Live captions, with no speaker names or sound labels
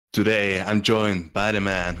Today, I'm joined by the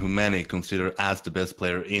man who many consider as the best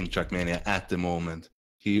player in Trackmania at the moment.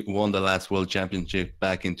 He won the last World Championship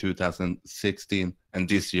back in 2016, and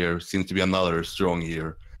this year seems to be another strong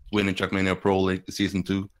year, winning Trackmania Pro League Season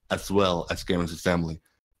 2 as well as Gamers Assembly.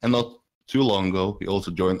 And not too long ago, he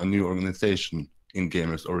also joined a new organization in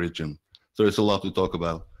GamesOrigin. So there's a lot to talk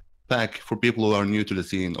about. Pack, for people who are new to the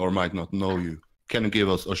scene or might not know you, can you give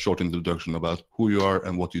us a short introduction about who you are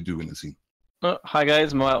and what you do in the scene? Hi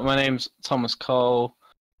guys, my name's Thomas Cole,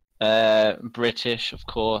 British of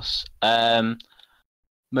course.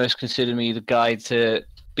 Most consider me the guy to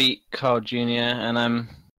beat Carl Jr. and I'm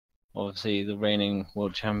obviously the reigning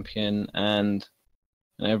world champion and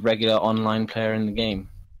a regular online player in the game.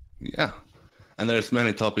 Yeah, and there's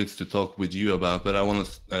many topics to talk with you about, but I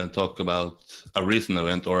want to talk about a recent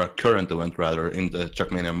event, or a current event rather, in the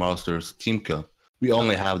Trackmania Masters Team Cup. We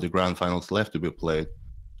only have the grand finals left to be played.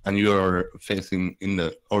 And you are in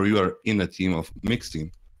a team of mixed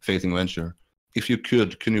team facing Venture. If you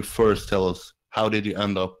could, can you first tell us how did you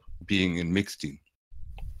end up being in mixed team?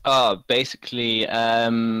 Basically,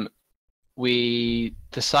 we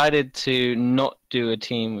decided to not do a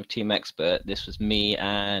team with Team Expert. This was me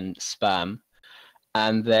and Spam,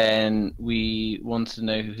 and then we wanted to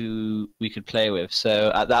know who we could play with.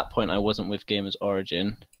 So at that point, I wasn't with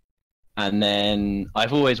GamesOrigin. And then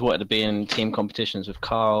I've always wanted to be in team competitions with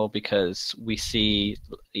Carl because we see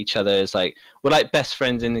each other as we're like best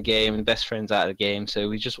friends in the game and best friends out of the game. So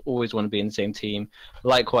we just always want to be in the same team.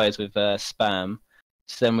 Likewise with Spam.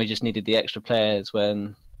 So then we just needed the extra players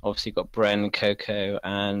when obviously got Bren, Coco,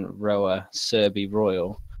 and Roa, Serbi,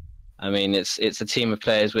 Royal. I mean, it's a team of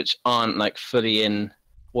players which aren't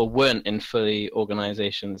weren't in fully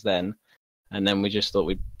organizations then. And then we just thought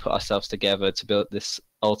we'd put ourselves together to build this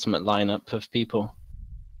ultimate lineup of people.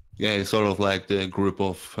 Yeah, it's sort of like the group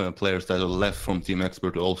of players that are left from Team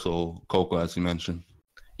Expert, also Coco, as you mentioned.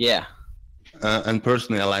 Yeah. And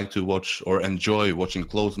personally, I like to watch or enjoy watching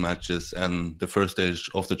close matches, and the first stage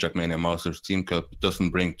of the Trackmania Masters Team Cup doesn't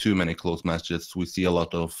bring too many close matches. We see a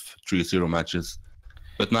lot of 3-0 matches.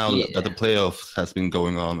 But now that the playoffs has been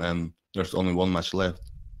going on and there's only one match left,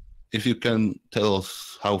 if you can tell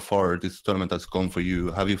us how far this tournament has gone for you,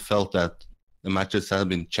 have you felt that the matches have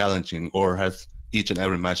been challenging, or has each and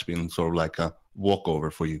every match been sort of like a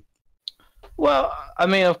walkover for you? Well, I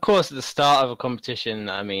mean, of course, at the start of a competition,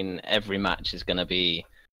 I mean, every match is going to be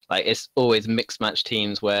it's always mixed match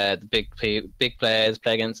teams where the big players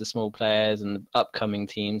play against the small players and the upcoming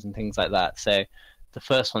teams and things like that. So the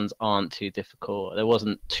first ones aren't too difficult. There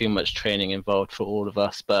wasn't too much training involved for all of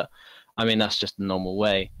us, but I mean, that's just the normal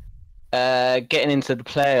way. Getting into the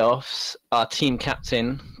playoffs, our team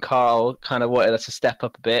captain, Carl, kind of wanted us to step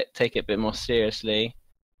up a bit, take it a bit more seriously.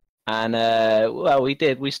 And, well, we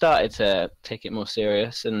did. We started to take it more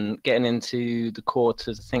serious and getting into the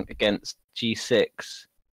quarters, I think, against G6,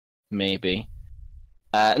 maybe.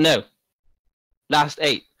 No, last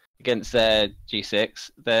 8 against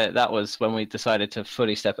G6. That was when we decided to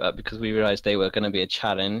fully step it up because we realized they were going to be a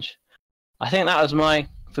challenge. I think that was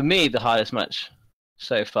for me, the hardest match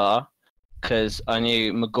so far. Because I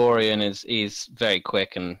knew Megorian he's very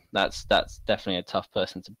quick, and that's definitely a tough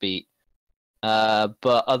person to beat.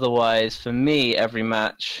 But otherwise, for me, every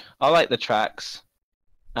match, I like the tracks,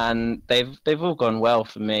 and they've all gone well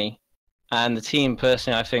for me. And the team,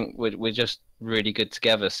 personally, I think we're just really good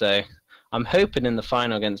together. So I'm hoping in the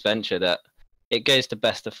final against Venture that it goes to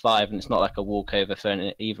best of 5, and it's not like a walkover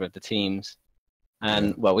for either of the teams.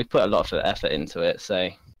 And well, we put a lot of effort into it, so.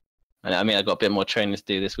 I mean, I've got a bit more training to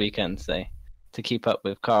do this weekend, so to keep up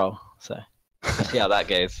with Carl. So we'll see how that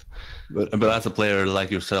goes. But as a player like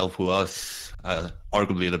yourself, who is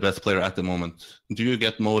arguably the best player at the moment, do you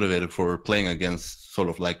get motivated for playing against sort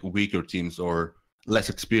of like weaker teams or less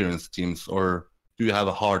experienced teams, or do you have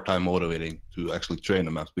a hard time motivating to actually train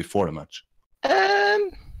a match before a match?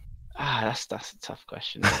 That's a tough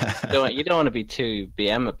question. You don't want to be too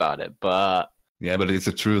BM about it, but yeah, but it's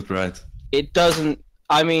the truth, right? It doesn't.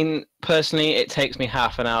 I mean, personally, it takes me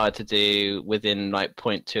half an hour to do within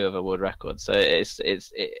 0.2 of a world record, so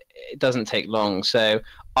it doesn't take long. So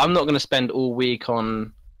I'm not going to spend all week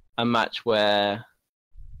on a match where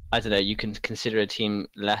I don't know. You can consider a team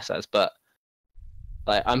less as, but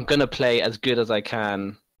I'm going to play as good as I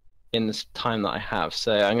can in this time that I have.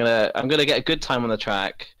 So I'm gonna get a good time on the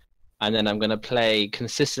track, and then I'm going to play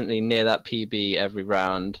consistently near that PB every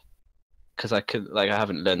round. Because I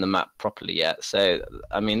haven't learned the map properly yet, so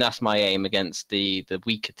I mean that's my aim against the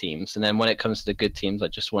weaker teams. And then when it comes to the good teams, I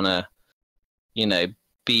just want to,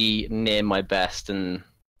 be near my best and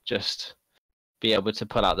just be able to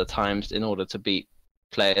put out the times in order to beat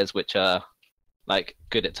players which are like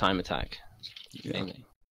good at time attack. Yeah. Mainly.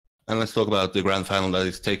 And let's talk about the grand final that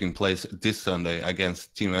is taking place this Sunday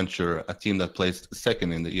against Team Venture, a team that placed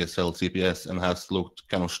second in the ESL CPS and has looked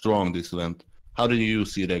kind of strong this event. How do you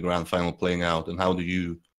see the grand final playing out, and how do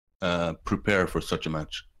you prepare for such a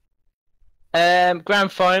match?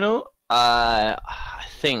 Grand final, I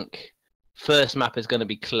think first map is going to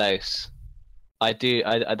be close. That's going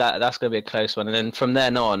to be a close one, and then from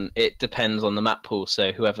then on, it depends on the map pool.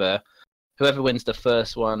 So whoever wins the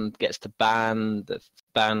first one gets to ban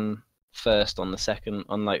first on the second,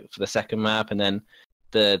 for the second map, and then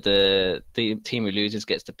the team who loses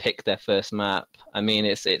gets to pick their first map. I mean,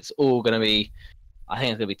 it's all going to be, I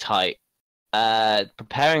think it's going to be tight.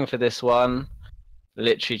 Preparing for this one,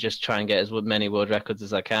 literally just try and get as many world records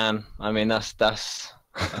as I can. I mean, that's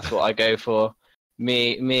what I go for.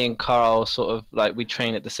 Me and Carl sort of like, we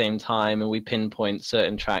train at the same time and we pinpoint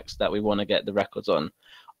certain tracks that we want to get the records on.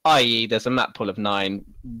 I.e., there's a map pool of 9.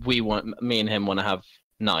 Me and him want to have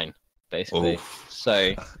 9, basically. Oof.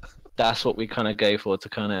 So that's what we kind of go for, to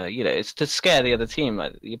kind of, it's to scare the other team.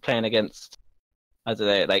 Like, you're playing against, I don't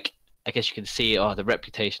know, like, I guess you can see, the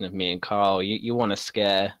reputation of me and Carl. You want to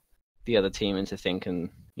scare the other team into thinking,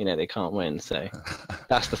 they can't win. So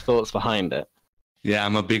that's the thoughts behind it. Yeah,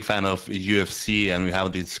 I'm a big fan of UFC, and we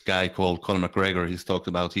have this guy called Conor McGregor. He's talked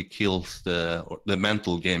about he kills the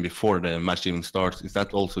mental game before the match even starts. Is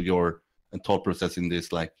that also your thought process in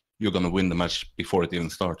this? Like, you're going to win the match before it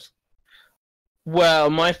even starts?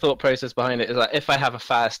 Well, my thought process behind it is like, if I have a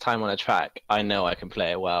fast time on a track, I know I can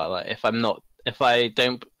play it well. Like, if I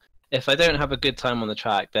don't have a good time on the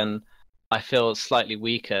track, then I feel slightly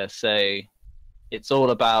weaker. So it's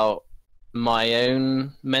all about my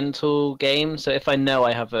own mental game. So if I know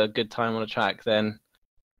I have a good time on a track, then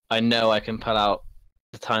I know I can pull out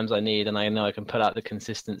the times I need, and I know I can pull out the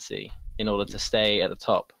consistency in order to stay at the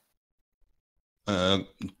top.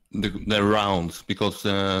 The rounds, because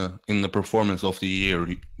in the performance of the year,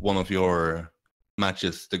 one of your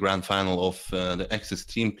matches, the grand final of the Access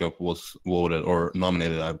Team Cup, was voted or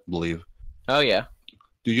nominated, I believe. Oh yeah.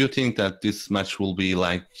 Do you think that this match will be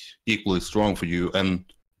like equally strong for you? And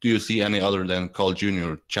do you see any other than Carl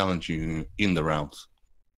Jr. challenge you in the rounds?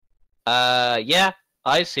 Yeah,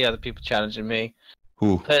 I see other people challenging me.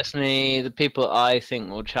 Who? Personally, the people I think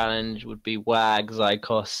will challenge would be Wag,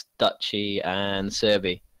 Zykos, Dutchy, and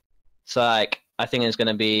Serby. So, like, I think it's going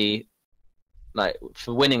to be, like,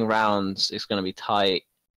 for winning rounds, it's going to be tight.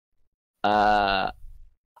 I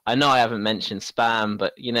know I haven't mentioned Spam,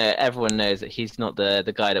 but, everyone knows that he's not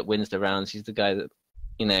the guy that wins the rounds. He's the guy that,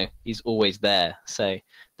 he's always there. So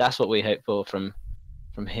that's what we hope for from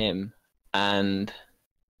him. And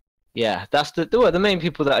yeah, that's the main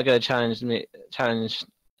people that are going to challenge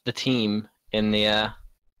the team in the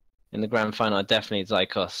grand final are definitely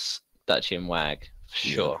Zykos, Dutchy, and Wag, for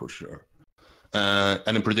sure. Yeah, for sure.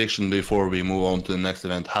 And a prediction before we move on to the next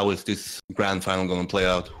event: how is this grand final going to play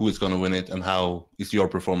out? Who is going to win it, and how is your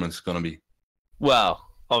performance going to be? Well,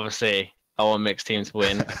 obviously, I want mixed teams to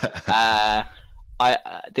win.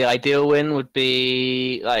 The ideal win would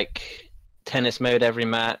be like tennis mode every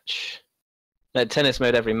match, tennis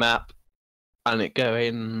mode every map, and it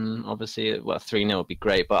going, obviously, 3-0 would be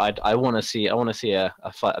great. But I want to see a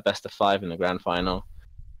best of 5 in the grand final,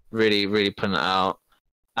 really putting it out,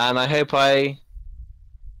 and I hope I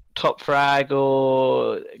top frag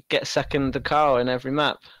or get second to Carl in every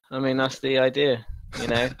map. I mean, that's the idea.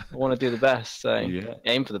 I want to do the best, so yeah.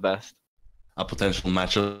 Aim for the best. A potential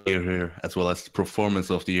match of the year here, as well as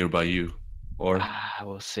performance of the year by you, or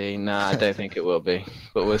we'll see. Nah, I don't think it will be,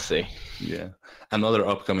 but we'll see. Yeah. Another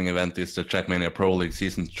upcoming event is the Trackmania Pro League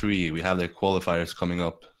Season 3. We have the qualifiers coming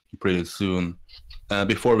up pretty soon.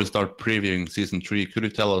 Before we start previewing Season 3, could you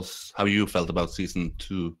tell us how you felt about Season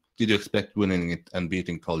 2? Did you expect winning it and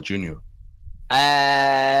beating Carl Jr.? Did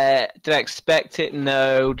I expect it?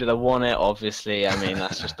 No. Did I want it? Obviously. I mean,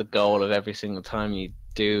 that's just the goal of every single time you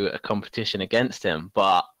do a competition against him.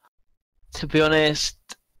 But to be honest,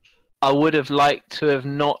 I would have liked to have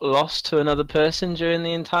not lost to another person during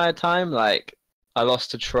the entire time. Like, I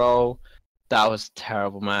lost to Troll. That was a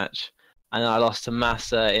terrible match. And I lost to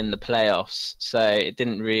Massa in the playoffs. So it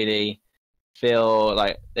didn't really feel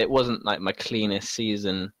like, it wasn't like my cleanest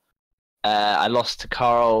season. I lost to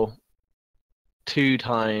Carl 2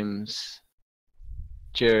 times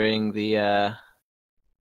during the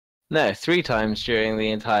 3 times during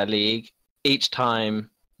the entire league. Each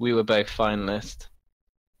time we were both finalists.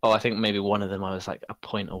 I think maybe one of them I was like a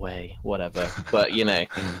point away, whatever. But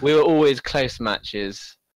we were always close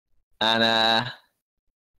matches, and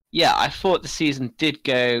yeah, I thought the season did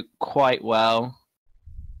go quite well.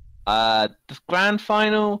 The grand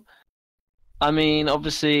final, I mean,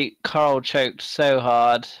 obviously, Carl choked so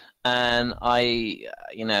hard, and I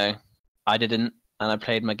didn't, and I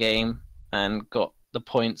played my game and got the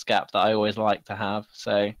points gap that I always like to have.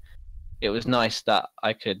 So it was nice that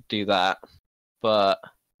I could do that. But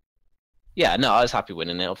yeah, no, I was happy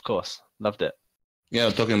winning it, of course. Loved it. Yeah,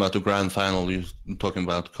 talking about the grand final, you talking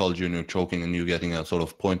about Carl Jr. choking and you getting a sort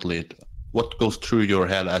of point lead. What goes through your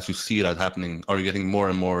head as you see that happening? Are you getting more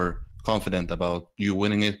and more confident about you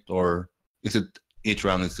winning it, or is it each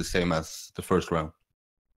round is the same as the first round?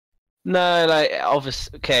 No, like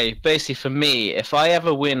obviously, okay. Basically, for me, if I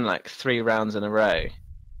ever win like 3 rounds in a row,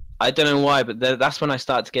 I don't know why, but that's when I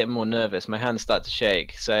start to get more nervous. My hands start to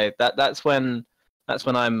shake. So that's when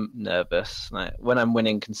I'm nervous. Like when I'm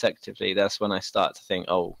winning consecutively, that's when I start to think,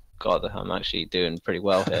 oh God, I'm actually doing pretty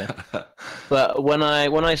well here. But when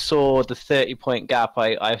I saw the 30-point gap,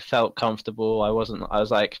 I felt comfortable. I was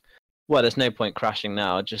like, well, there's no point crashing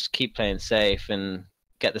now. Just keep playing safe and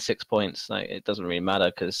get the 6 points. Like it doesn't really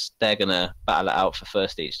matter because they're gonna battle it out for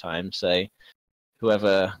first each time. So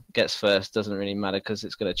whoever gets first doesn't really matter because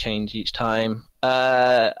it's gonna change each time.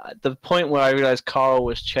 The point where I realized Carl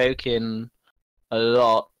was choking a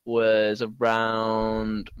lot was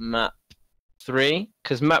around map 3,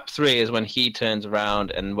 because map 3 is when he turns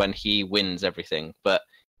around and when he wins everything. But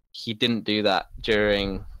he didn't do that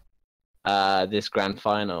during this grand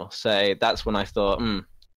final. So that's when I thought,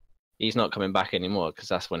 he's not coming back anymore because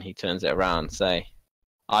that's when he turns it around. So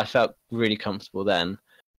I felt really comfortable then.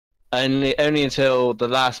 Only until the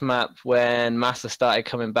last map when Massa started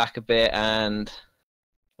coming back a bit and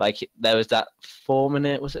like there was that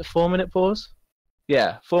 4-minute, was it 4-minute pause?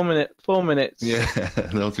 Yeah, 4 minutes. Yeah,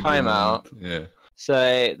 that was a timeout. Yeah.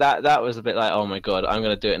 So that was a bit like, oh my God, I'm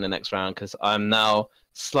gonna do it in the next round because I'm now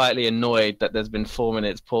slightly annoyed that there's been 4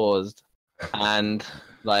 minutes paused, and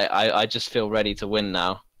like I just feel ready to win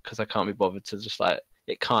now because I can't be bothered to just like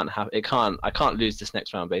I can't lose this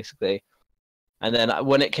next round basically. And then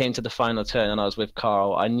when it came to the final turn and I was with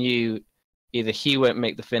Carl, I knew either he won't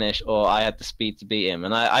make the finish or I had the speed to beat him,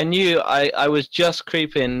 and I knew I was just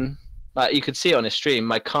creeping. Like you could see it on his stream,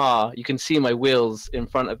 my car, you can see my wheels in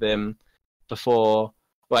front of him before,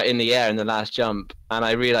 well, in the air in the last jump, and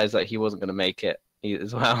I realized that he wasn't going to make it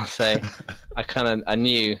as well. So I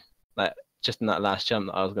knew, like, just in that last jump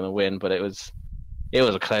that I was going to win, but it was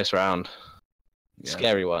a close round,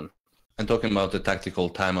 scary one. And talking about the tactical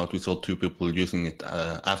timeout, we saw 2 people using it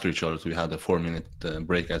after each other, so we had a 4-minute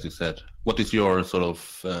break, as you said. What is your sort of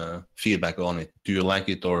feedback on it? Do you like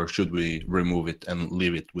it, or should we remove it and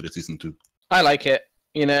leave it with the season 2? I like it.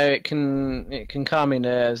 You know, it can calm your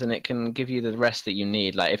nerves and it can give you the rest that you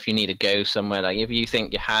need. Like if you need to go somewhere, like if you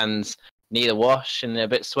think your hands need a wash and they're a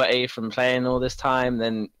bit sweaty from playing all this time,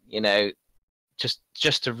 then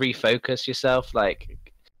just to refocus yourself, like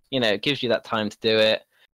it gives you that time to do it.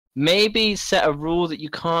 Maybe set a rule that you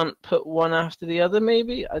can't put one after the other,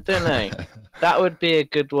 maybe? I don't know. That would be a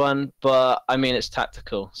good one, but I mean, it's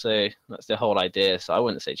tactical, so that's the whole idea. So I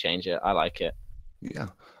wouldn't say change it. I like it. Yeah.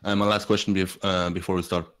 My last question before we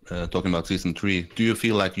start talking about Season 3. Do you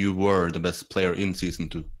feel like you were the best player in Season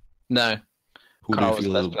 2? No. Who Carl do you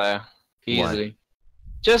feel was the best player. Easily. Why?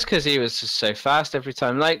 Just because he was just so fast every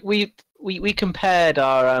time. Like, we compared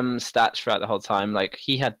our stats throughout the whole time. Like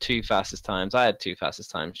he had 2 fastest times, I had 2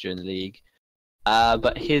 fastest times during the league.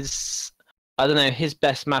 But his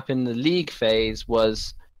best map in the league phase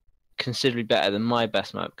was considerably better than my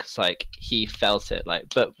best map because like he felt it. Like,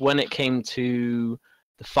 but when it came to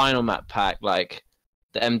the final map pack, like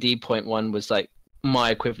the MD point one was like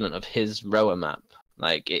my equivalent of his rower map.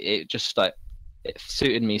 Like it just like it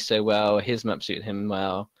suited me so well. His map suited him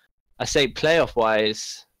well. I say playoff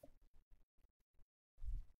wise,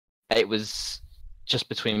 it was just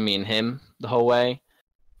between me and him the whole way.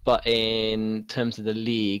 But in terms of the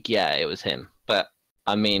league, yeah, it was him. But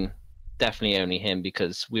I mean, definitely only him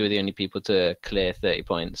because we were the only people to clear 30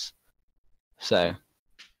 points. So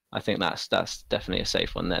I think that's definitely a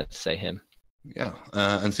safe one there to say him. Yeah,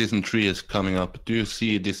 and Season 3 is coming up. Do you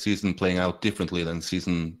see this season playing out differently than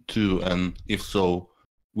Season 2? And if so,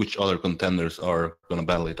 which other contenders are going to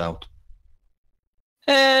battle it out?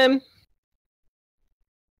 I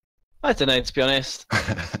don't know, to be honest.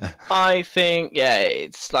 I think, yeah,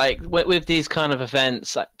 it's like with these kind of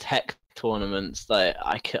events, like tech tournaments, like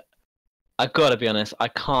I've got to be honest, I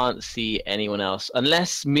can't see anyone else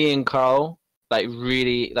unless me and Carl, like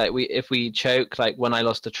really, like if we choke, like when I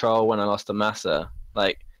lost to Troll, when I lost to Massa,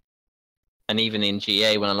 like, and even in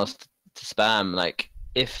GA when I lost to Spam, like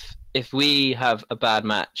if we have a bad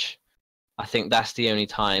match, I think that's the only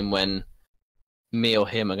time when me or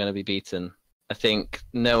him are going to be beaten. I think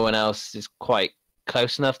no one else is quite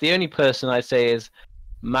close enough. The only person I'd say is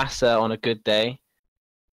Massa on a good day.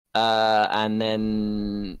 And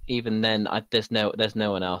then even then, there's no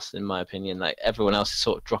one else in my opinion. Like everyone else is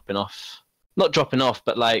sort of dropping off, not dropping off,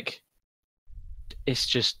 but like it's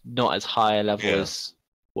just not as high a level as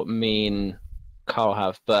what me and Carl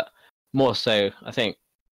have. But more so, I think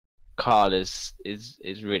Carl is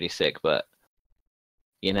really sick. But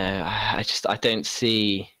you know, I don't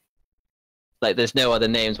see like there's no other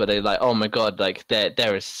names where they're like, oh my god, like they're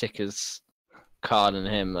as sick as Carl and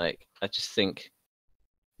him. Like I just think.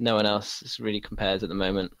 No one else really compares at the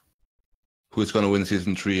moment. Who's going to win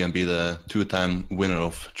Season 3 and be the 2-time winner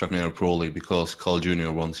of Trackmania Pro League? Because Carl Jr.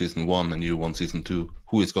 won Season 1 and you won Season 2.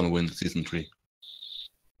 Who is going to win Season 3?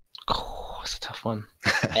 Oh, it's a tough one.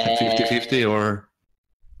 50-50 or?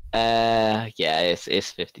 Yeah, it's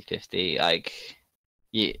 50-50. Like,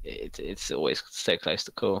 yeah, it's always so close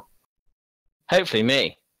to call. Hopefully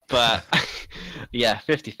me, but yeah,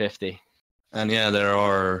 50-50. And yeah, there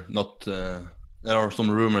are some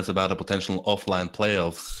rumors about a potential offline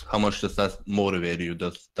playoffs. How much does that motivate you?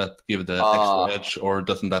 Does that give the extra edge, or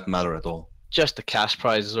doesn't that matter at all? Just the cash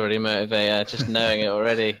prize is already motivated. Just knowing it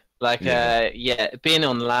already. Like, being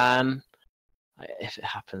on LAN, if it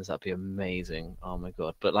happens, that'd be amazing. Oh my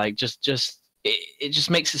god! But like, it just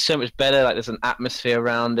makes it so much better. Like, there's an atmosphere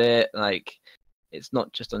around it. Like, it's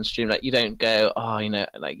not just on stream. Like, you don't go,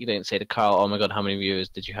 like you don't say to Carl, oh my god, how many viewers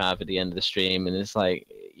did you have at the end of the stream? And it's like,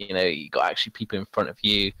 you got actually people in front of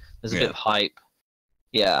you. There's a bit of hype.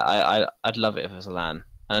 Yeah, I'd love it if it was a LAN.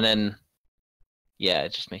 And then,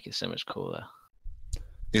 just make it so much cooler.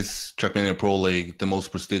 Is Trackmania Pro League the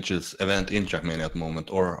most prestigious event in Trackmania at the moment,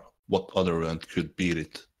 or what other event could beat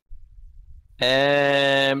it?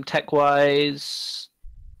 Tech-wise,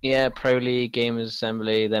 Pro League, Gamers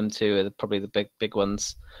Assembly, them two are probably the big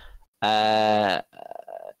ones.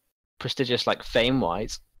 Prestigious, like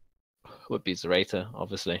fame-wise, would be Zerator,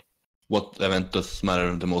 obviously. What event does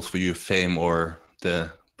matter the most for you, fame or the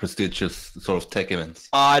prestigious sort of tech events?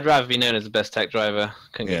 I'd rather be known as the best tech driver.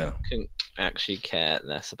 Couldn't actually care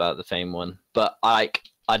less about the fame one. But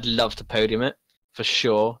I'd love to podium it for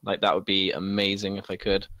sure. Like that would be amazing if I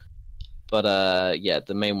could. But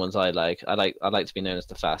the main ones I like to be known as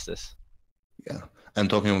the fastest. Yeah, and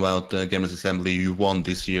talking about Gamers Assembly, you won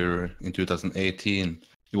this year in 2018.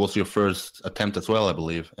 It was your first attempt as well, I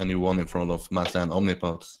believe, and you won in front of Massa and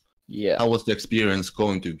Omnipods. Yeah. How was the experience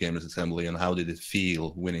going to Gamers Assembly, and how did it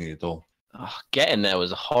feel winning it all? Getting there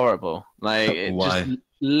was horrible. Like, why? Just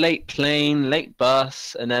late plane, late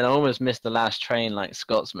bus, and then I almost missed the last train like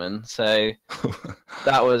Scotsman. So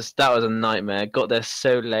that was a nightmare. Got there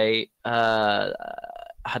so late. Had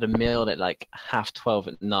a meal at like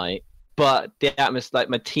 12:30 at night. But the atmosphere, like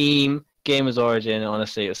my team, GamesOrigin,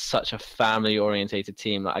 honestly, it was such a family-orientated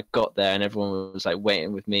team. Like I got there and everyone was like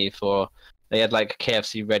waiting with me they had like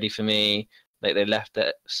KFC ready for me. Like they left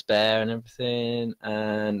it spare and everything,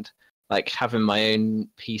 and like having my own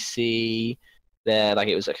PC there, like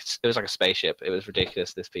it was like a spaceship. It was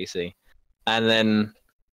ridiculous, this PC. And then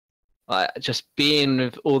like just being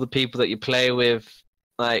with all the people that you play with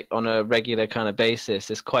like on a regular kind of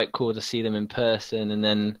basis, it's quite cool to see them in person and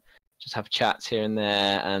then just have chats here and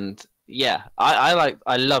there. And yeah,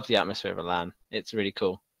 I love the atmosphere of a LAN. It's really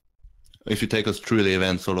cool. If you take us through the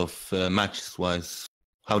event sort of matches wise,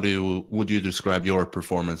 would you describe your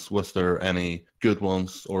performance? Was there any good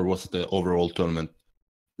ones, or was the overall tournament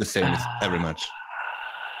the same as every match?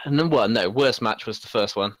 No, worst match was the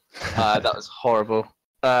first one. That was horrible.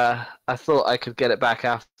 I thought I could get it back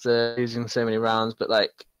after losing so many rounds, but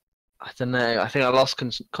like I don't know. I think I lost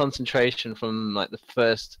concentration from like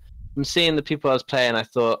from seeing the people I was playing. I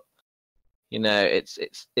thought,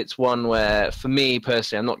 it's one where for me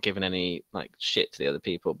personally, I'm not giving any like shit to the other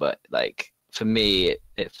people, but like for me,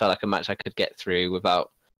 it felt like a match I could get through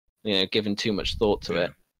without giving too much thought to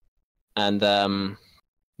it. And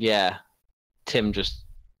Tim just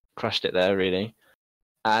crushed it there really.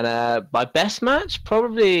 And my best match,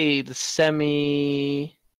 probably the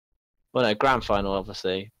grand final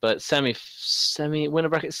obviously, but semi winner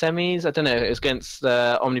bracket semis. I don't know. It was against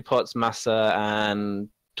Omnipods, Massa, and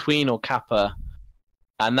Tween or Kappa,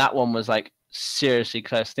 and that one was like seriously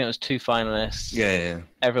close. I think it was 2 finalists. Yeah.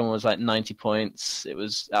 Everyone was like 90 points.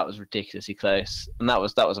 That was ridiculously close, and that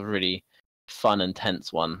was a really fun and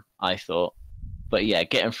tense one, I thought. But yeah,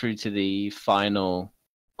 getting through to the final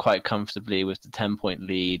quite comfortably with the 10-point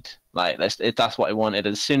lead, like that's what I wanted.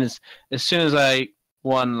 As soon as I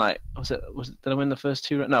won, like did I win the first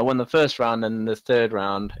 2? No, I won the first round and the third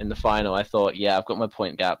round in the final. I thought, yeah, I've got my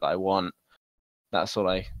point gap that I want. That's all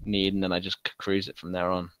I need, and then I just cruise it from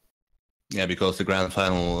there on. Yeah, because the grand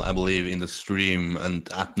final, I believe, in the stream and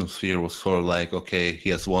atmosphere was sort of like, okay, he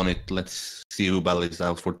has won it. Let's see who battles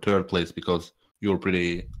out for third place, because you were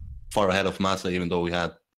pretty far ahead of Massa, even though we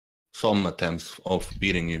had some attempts of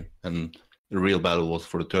beating you, and the real battle was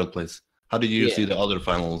for the third place. How did you see the other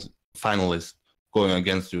finalists going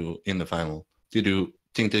against you in the final? Did you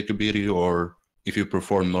think they could beat you, or if you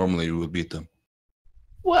perform normally, you would beat them?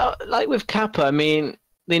 Well, like with Kappa, I mean,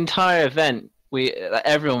 the entire event,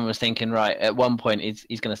 everyone was thinking, right, at one point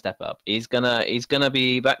he's going to step up. He's gonna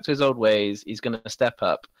be back to his old ways. He's going to step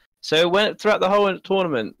up. So throughout the whole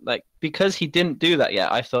tournament, like, because he didn't do that yet,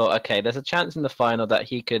 I thought, okay, there's a chance in the final that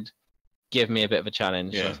he could give me a bit of a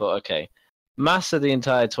challenge. Yeah. I thought, okay, Massa the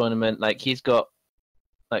entire tournament, like, he's got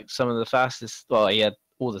like some of the fastest. Well, he had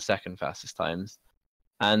all the second fastest times,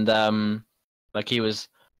 and like, he was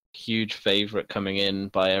huge favorite coming in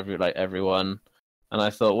by everyone. And I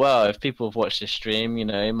thought, well, if people have watched this stream, you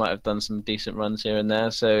know, he might have done some decent runs here and there,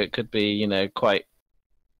 so it could be, you know, quite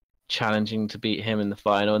challenging to beat him in the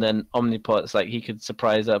final. And then Omnipot's like, he could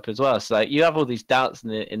surprise up as well. So like, you have all these doubts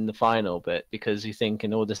in the final, but because you think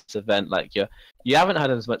in all this event, like, you haven't had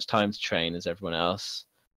as much time to train as everyone else,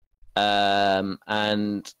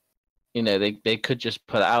 and you know, they could just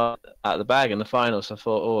put it out the bag in the final. So I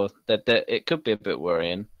thought, oh, that it could be a bit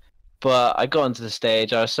worrying. But I got onto the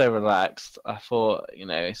stage. I was so relaxed. I thought, you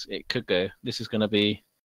know, it could go. This is going to be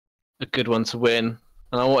a good one to win,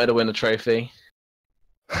 and I wanted to win a trophy.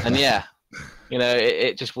 And yeah, you know,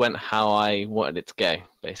 it just went how I wanted it to go,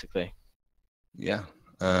 basically. Yeah.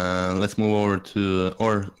 Let's move over to,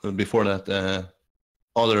 or before that,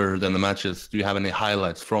 other than the matches, do you have any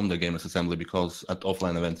highlights from the Gamers Assembly? Because at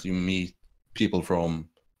offline events, you meet people from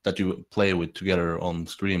that you play with together on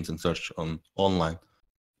streams and such on online.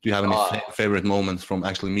 Do you have any favorite moments from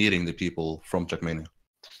actually meeting the people from Trackmania?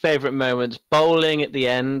 Favorite moments: bowling at the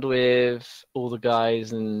end with all the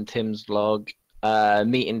guys in Tim's vlog.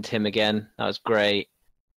 Meeting Tim again, that was great.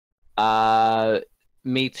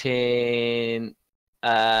 Meeting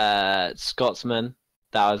Scotsman,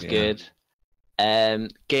 that was good.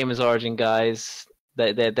 Gamers Origin guys,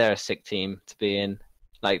 they're a sick team to be in.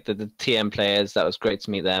 Like the TM players, that was great to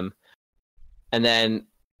meet them. And then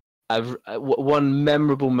one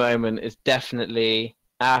memorable moment is definitely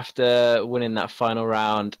after winning that final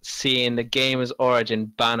round, seeing the Gamers Origin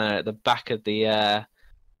banner at the back of the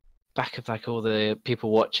back of like all the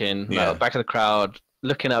people watching, like, back of the crowd,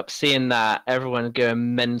 looking up, seeing that, everyone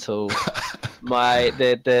going mental.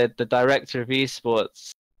 The director of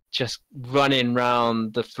esports just running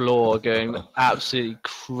round the floor, going absolutely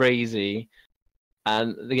crazy.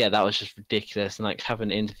 And yeah, that was just ridiculous. And like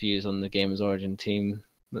having interviews on the Gamers Origin team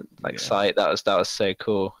site, that was so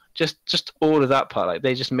cool. Just all of that part, like,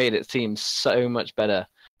 they just made it seem so much better.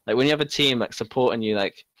 Like when you have a team like supporting you,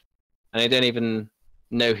 like, and they don't even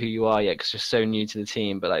know who you are yet because you're so new to the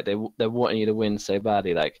team, but like they're wanting you to win so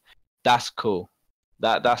badly, like, that's cool.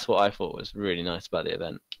 That's what I thought was really nice about the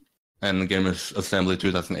event. And Gamers Assembly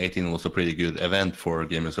 2018 was a pretty good event for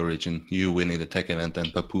Gamers Origin. You winning the tech event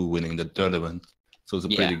and Papu winning the third event. So it's a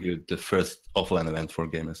pretty good, the first offline event for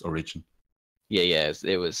Gamers Origin. Yeah,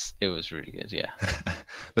 it was really good, yeah.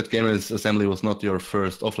 But Gamers Assembly was not your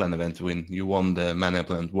first offline event to win. You won the Mania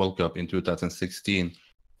Plant World Cup in 2016.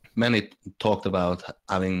 Many have talked about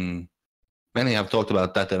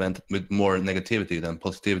that event with more negativity than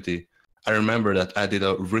positivity. I remember that I did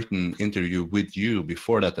a written interview with you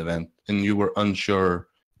before that event, and you were unsure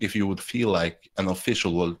if you would feel like an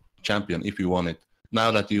official world champion if you won it.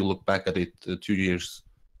 Now that you look back at it 2 years,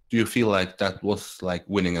 do you feel like that was like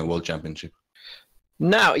winning a world championship?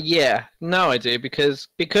 Now I do, because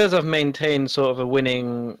I've maintained sort of a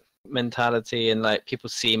winning mentality, and like people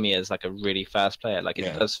see me as like a really fast player. Like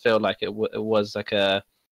it does feel like it was like a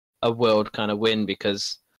world kind of win,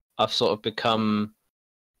 because I've sort of become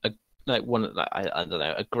I don't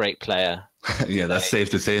know, a great player. Yeah, that's safe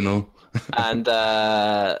to say, no. And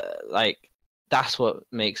like that's what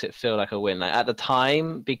makes it feel like a win. Like at the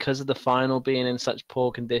time, because of the final being in such poor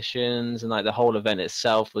conditions, and like the whole event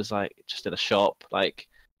itself was like just in a shop, like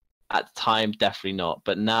at the time, definitely not.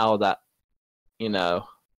 But now that, you know,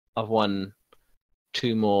 I've won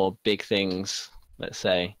 2 more big things, let's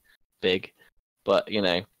say big, but you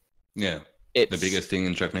know, it's the biggest thing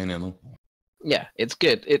in Trackmania, no? Yeah, it's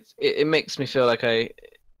good. It makes me feel like I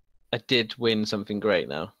did win something great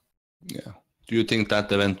now. Yeah. Do you think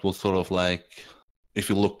that event was sort of like, if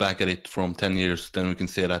you look back at it from 10 years, then we can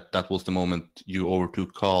say that was the moment you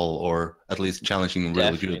overtook Carl, or at least challenging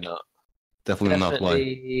really good? Not. Definitely not.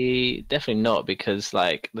 Why? Definitely not, because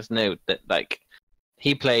like there's no that like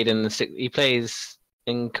he plays in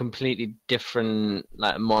in completely different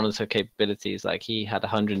like monitor capabilities. Like he had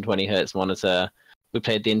 120 hertz monitor. We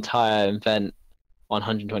played the entire event on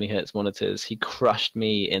 120 hertz monitors. He crushed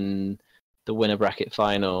me in the winner bracket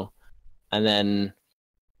final, and then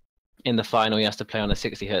in the final he has to play on a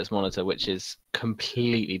 60 hertz monitor, which is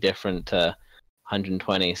completely different to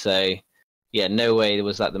 120. So yeah, no way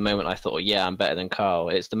was that the moment I thought, yeah, I'm better than Carl.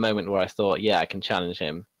 It's the moment where I thought, yeah, I can challenge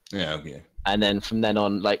him. Yeah, okay. And then from then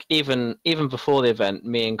on, like even before the event,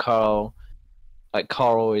 me and Carl, like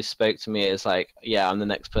Carl always spoke to me as like, yeah, I'm the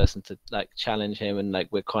next person to like challenge him, and like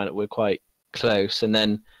we're quite close. And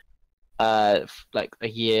then like a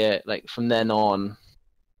year, like from then on,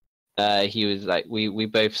 he was like, we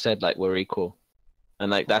both said like we're equal,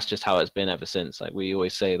 and like that's just how it's been ever since. Like we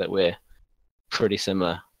always say that we're pretty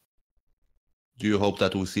similar. Do you hope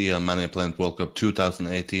that we'll see a Mania Planet World Cup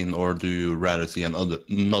 2018, or do you rather see another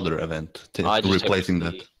event replacing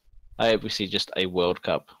that? I hope we see just a World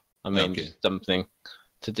Cup. I mean, Okay. something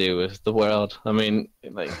to do with the world. I mean,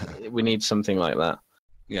 like we need something like that.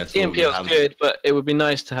 Yeah, The NPL is good, but it would be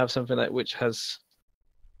nice to have something like which has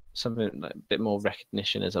something like a bit more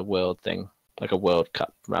recognition as a world thing, like a World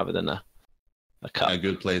Cup rather than a cup. A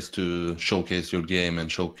good place to showcase your game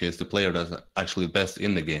and showcase the player that's actually best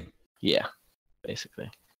in the game. Yeah, basically.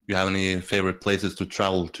 Do you have any favorite places to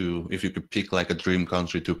travel to? If you could pick like a dream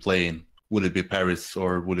country to play in, would it be Paris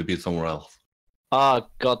or would it be somewhere else? Oh,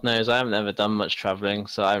 God knows. I haven't ever done much traveling,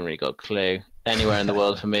 so I haven't really got a clue. Anywhere in the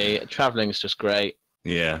world for me. Traveling is just great.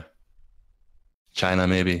 Yeah. China,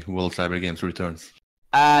 maybe. World Cyber Games returns.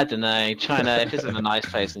 I don't know. China, if it's in a nice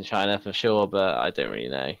place in China, for sure, but I don't really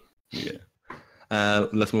know. Yeah.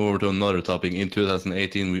 Let's move over to another topic. In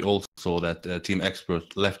 2018, we also saw that Team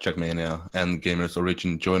Expert left Trackmania and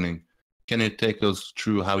GamesOrigin joining. Can you take us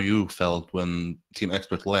through how you felt when Team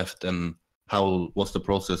Expert left, and how was the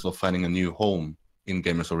process of finding a new home in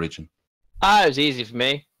GamesOrigin? It was easy for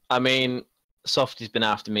me. I mean, Softy's been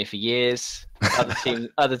after me for years. Other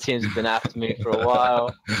teams have been after me for a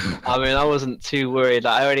while. I mean, I wasn't too worried.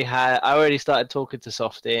 I already started talking to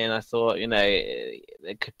Softy, and I thought, you know,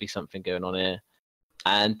 there could be something going on here.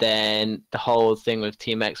 And then the whole thing with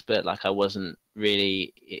Team Expert, like I wasn't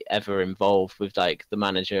really ever involved with like the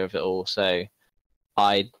manager of it all. So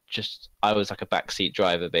I was like a backseat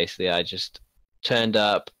driver basically. I just turned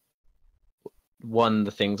up, won the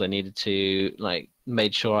things I needed to, like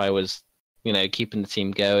made sure I was, you know, keeping the team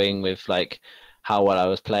going with like how well I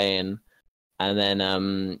was playing, and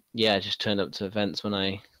then just turned up to events when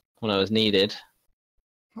I was needed.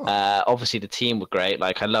 Obviously the team were great.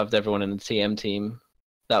 Like I loved everyone in the TM team.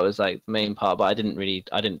 That was like the main part, but I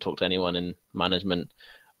didn't talk to anyone in management.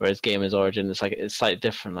 Whereas GamesOrigin, it's slightly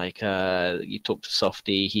different. Like you talk to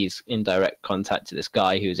Softy, he's in direct contact to this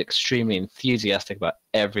guy who's extremely enthusiastic about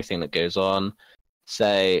everything that goes on. So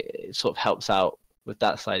it sort of helps out with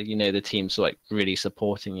that side. You know, the team's like really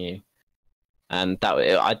supporting you, and that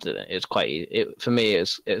I don't know. It's for me.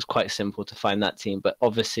 It was quite simple to find that team. But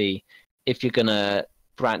obviously, if you're gonna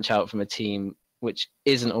branch out from a team which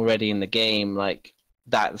isn't already in the game, like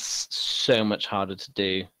that's so much harder to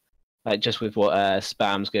do. Like just with what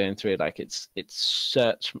Spam's going through, like it's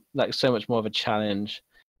so much more of a challenge.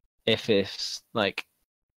 If it's like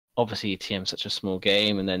obviously TM's such a small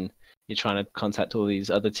game, and then you're trying to contact all these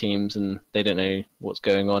other teams, and they don't know what's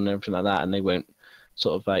going on and everything like that, and they won't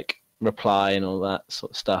sort of like reply and all that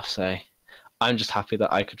sort of stuff. So I'm just happy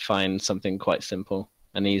that I could find something quite simple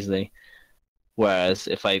and easily. Whereas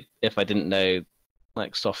if I didn't know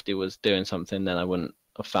like Softy was doing something, then I wouldn't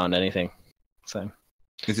have found anything. So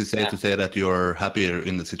is it safe to say that you're happier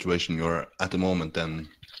in the situation you're at the moment than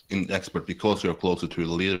in Expert because you're closer to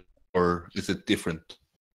the leader, or is it different?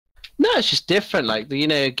 No, it's just different. Like, you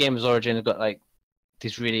know, GamesOrigin have got like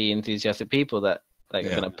these really enthusiastic people that like are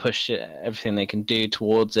going to push everything they can do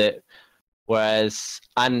towards it. Whereas,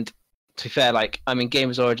 and to be fair, like, I mean,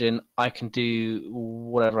 GamesOrigin, I can do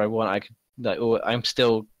whatever I want. I could, like, I'm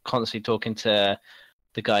still constantly talking to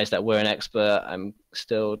the guys that were an Expert. I'm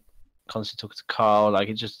still constantly talking to Carl. Like,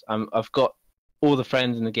 I've got all the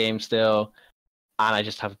friends in the game still, and I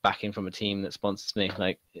just have backing from a team that sponsors me.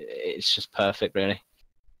 Like, it's just perfect, really.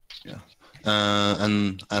 Yeah.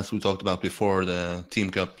 And as we talked about before, the Team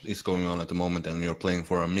Cup is going on at the moment, and you're playing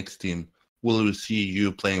for a mixed team. Will we see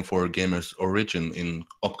you playing for GamesOrigin in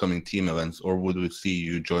upcoming team events, or would we see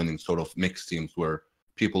you joining sort of mixed teams where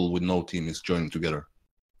people with no team is joining together?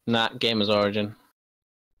 Nah, GamesOrigin.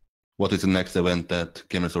 What is the next event that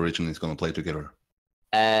GamesOrigin is going to play together?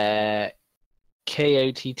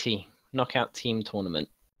 KOTT, Knockout Team Tournament.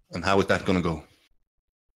 And how is that going to go?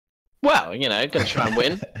 Well, you know, going to try and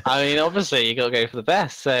win. I mean, obviously, you got to go for the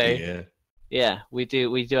best. So, yeah. Yeah, we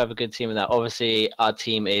do. We do have a good team in that. Obviously, our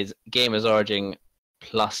team is GamesOrigin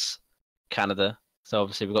plus Canada. So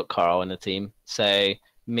obviously we've got Carl in the team. So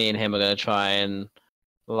me and him are going to try and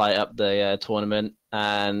light up the tournament.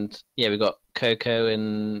 And yeah, we've got Coco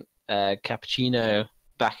and Cappuccino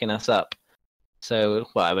backing us up. So,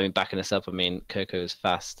 well, I mean, backing us up, I mean, Coco is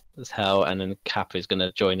fast as hell, and then Cap is going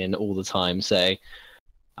to join in all the time. So,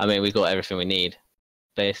 I mean, we've got everything we need,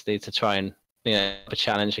 basically, to try and, have a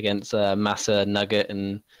challenge against Massa, Nugget,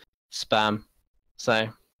 and Spam. So,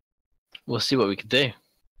 we'll see what we can do.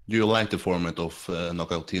 Do you like the format of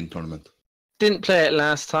knockout team tournament? Didn't play it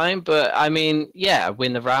last time, but I mean, yeah,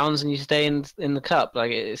 win the rounds and you stay in the cup.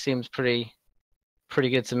 Like, it seems pretty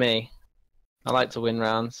good to me. I like to win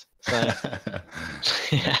rounds. So,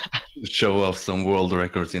 yeah. Show off some world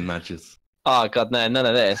records in matches. Oh god, no, none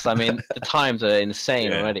of this. I mean, the times are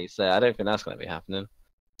insane already, so I don't think that's going to be happening.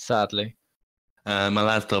 Sadly. My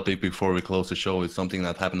last topic before we close the show is something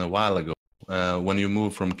that happened a while ago. When you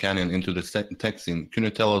moved from Canyon into the tech scene, can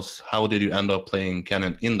you tell us how did you end up playing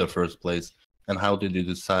Canyon in the first place, and how did you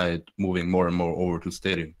decide moving more and more over to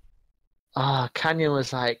Stadium? Canyon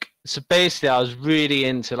was like, so basically I was really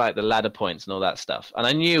into like the ladder points and all that stuff. And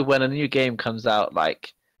I knew when a new game comes out,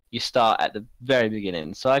 like you start at the very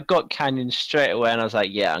beginning. So I got Canyon straight away and I was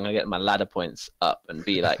like, yeah, I'm going to get my ladder points up and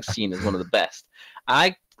be like seen as one of the best.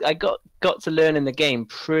 I got to learn in the game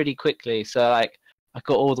pretty quickly. So like I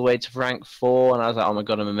got all the way to rank 4 and I was like, oh my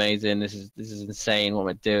God, I'm amazing. This is insane. What am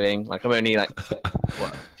I doing? Like I'm only like,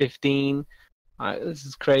 15? This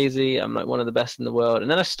is crazy. I'm like one of the best in the world. And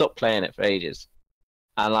then I stopped playing it for ages.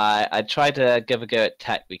 And I tried to give a go at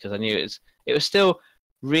tech because I knew it was still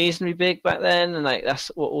reasonably big back then. And like that's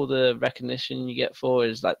what all the recognition you get for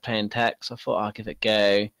is like playing tech. So I thought I'll give it a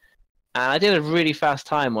go. And I did a really fast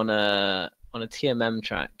time on a TMM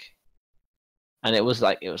track. And it was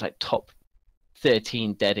like top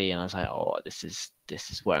 13 deady. And I was like, oh, this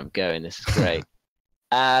is where I'm going. This is great.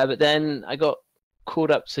 But then I got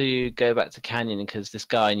called up to go back to Canyon because this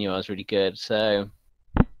guy knew I was really good. So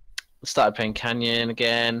I started playing Canyon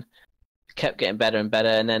again, kept getting better and better,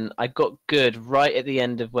 and then I got good right at the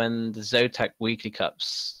end of when the Zotac weekly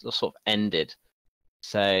cups sort of ended.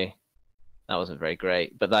 So that wasn't very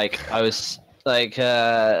great. But like I was like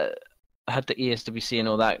I had the ESWC and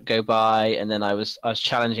all that go by, and then I was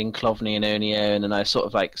challenging Clovney and Onio, and then I sort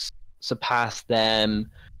of like surpassed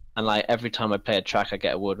them. And like every time I play a track, I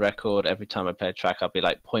get a world record. Every time I play a track, I'll be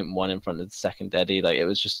like 0.1 in front of the second Eddie. Like it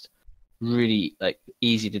was just really like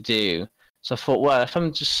easy to do. So I thought, well, if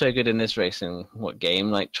I'm just so good in this racing, what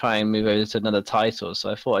game? Like try and move over to another title.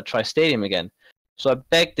 So I thought I'd try Stadium again. So I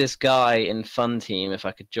begged this guy in Fun Team if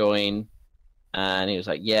I could join, and he was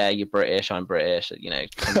like, "Yeah, you're British. I'm British. You know,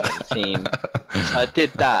 come to the team." So I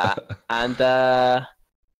did that, and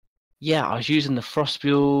yeah, I was using the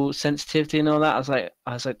Frostbuel sensitivity and all that.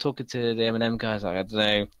 I was like talking to the M&M guys. Like, I don't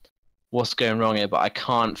know what's going wrong here, but I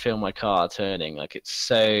can't feel my car turning. Like it's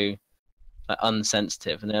so like,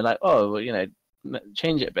 unsensitive. And they're like, oh, well,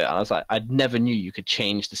 change it a bit. And I was like, I never knew you could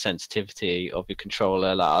change the sensitivity of your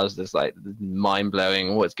controller. Like I was just like mind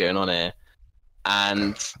blowing. What's going on here?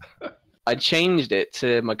 And I changed it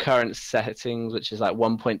to my current settings, which is like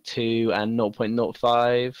 1.2 and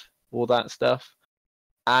 0.05, all that stuff.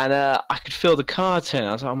 And I could feel the car turn.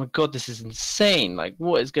 I was like, oh my God, this is insane. Like,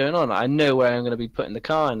 what is going on? I know where I'm going to be putting the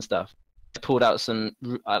car and stuff. I pulled out some,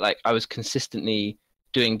 I was consistently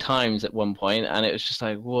doing times at one point, and it was just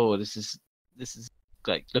like, whoa, this is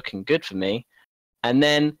like looking good for me. And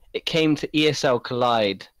then it came to ESL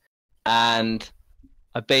Collide, and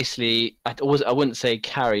I wouldn't say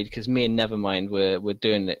carried, because me and Nevermind were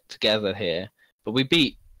doing it together here. But we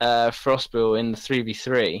beat Frostbuel in the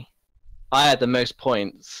 3v3. I had the most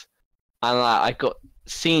points, and I got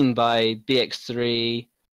seen by BX3,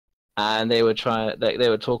 and they were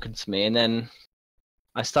talking to me, and then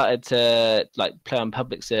I started to like play on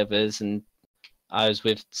public servers, and I was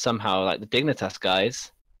with somehow like the Dignitas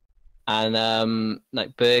guys, and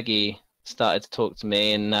like Bergie started to talk to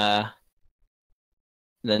me, and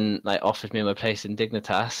then like offered me my place in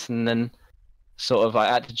Dignitas, and then sort of I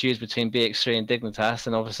had to choose between BX3 and Dignitas,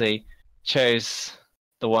 and obviously chose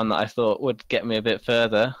the one that I thought would get me a bit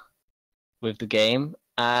further with the game.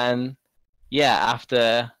 And yeah,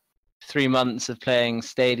 after 3 months of playing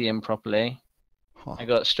Stadium properly, I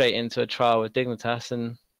got straight into a trial with Dignitas,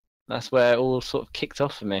 and that's where it all sort of kicked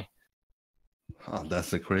off for me. Oh,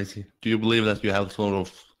 that's crazy. Do you believe that you have sort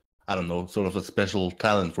of, I don't know, sort of a special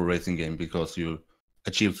talent for racing game because you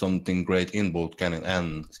achieved something great in both Canyon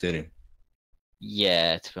and Stadium?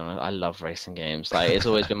 Yeah, to be honest, I love racing games. Like it's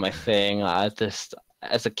always been my thing.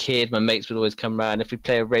 as a kid, my mates would always come around. If we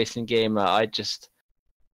play a racing game, I'd just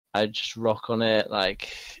rock on it,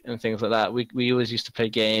 like, and things like that. We always used to play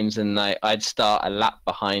games, and like I'd start a lap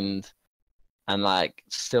behind, and like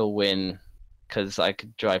still win because I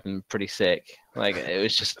could drive them pretty sick. Like it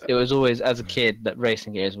was always, as a kid, that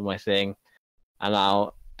racing games were my thing, and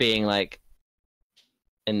now being like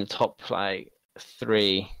in the top like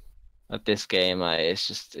 3 of this game, like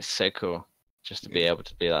it's so cool just to be able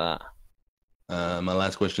to be like that. My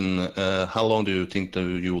last question: how long do you think that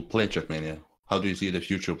you will play Trackmania? How do you see the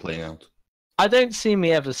future playing out? I don't see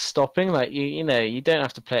me ever stopping. Like you know, you don't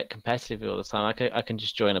have to play it competitively all the time. I can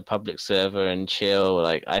just join a public server and chill.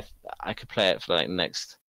 Like I could play it for like the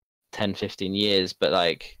next 10, 15 years. But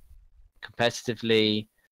like competitively,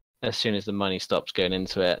 as soon as the money stops going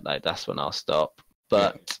into it, like that's when I'll stop.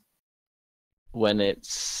 But when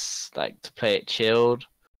it's like to play it chilled,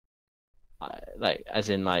 like as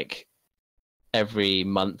in like every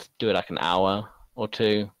month, do it like an hour or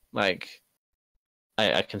 2, like.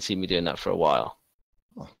 I can see me doing that for a while.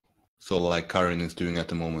 So like Karin is doing at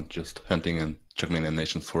the moment, just hunting and Trackmania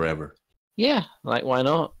Nations forever. Yeah, like why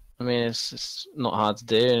not? I mean, it's not hard to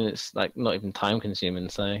do, and it's like not even time consuming.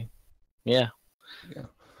 So, yeah.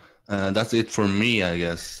 That's it for me, I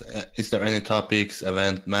guess. Is there any topics,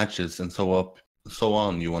 event, matches, and so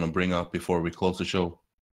on you want to bring up before we close the show?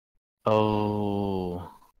 Oh.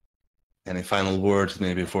 Any final words,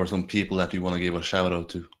 maybe for some people that you want to give a shout out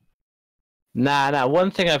to? Nah.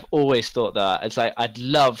 One thing I've always thought that it's like I'd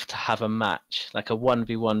love to have a match, like a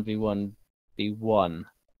 1v1v1v1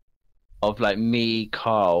 of like me,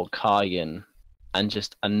 Carl, Karyan, and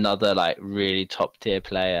just another like really top tier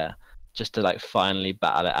player, just to like finally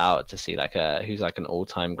battle it out to see like who's like an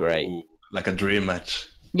all-time great. Ooh, like a dream match.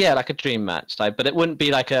 Yeah, like a dream match. Like, but it wouldn't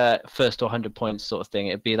be like a first to 100 points sort of thing.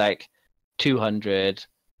 It'd be like 200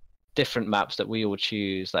 different maps that we all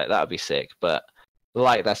choose. Like that would be sick. But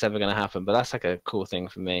like that's ever going to happen, but that's like a cool thing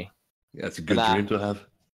for me. Yeah, it's a good dream to have.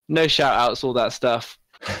 No shout outs, all that stuff.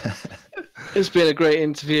 It's been a great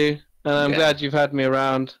interview, and I'm glad you've had me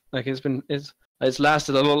around. Like it's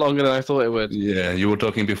lasted a lot longer than I thought it would. Yeah, you were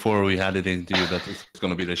talking before we had it interview that it's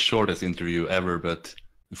going to be the shortest interview ever, but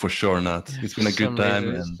for sure not. It's been a good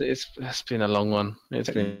time. It's been a long one. It's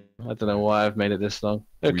been, I don't know why I've made it this long.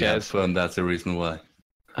 Okay, we had fun. That's the reason why.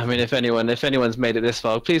 I mean, if anyone's made it this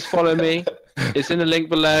far, please follow me. It's in the link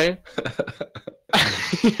below.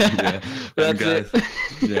 Guys,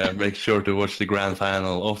 make sure to watch the grand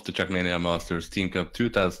final of the Trackmania Masters Team Cup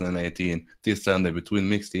 2018 this Sunday between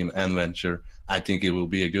Mixed Team and Venture. I think it will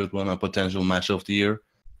be a good one, a potential match of the year.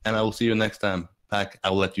 And I will see you next time. Pac,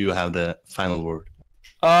 I'll let you have the final word.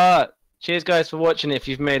 Cheers, guys, for watching if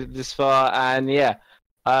you've made it this far. And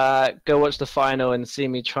go watch the final and see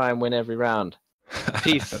me try and win every round.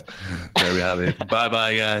 Peace. There we have it.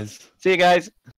 Bye-bye, guys. See you guys.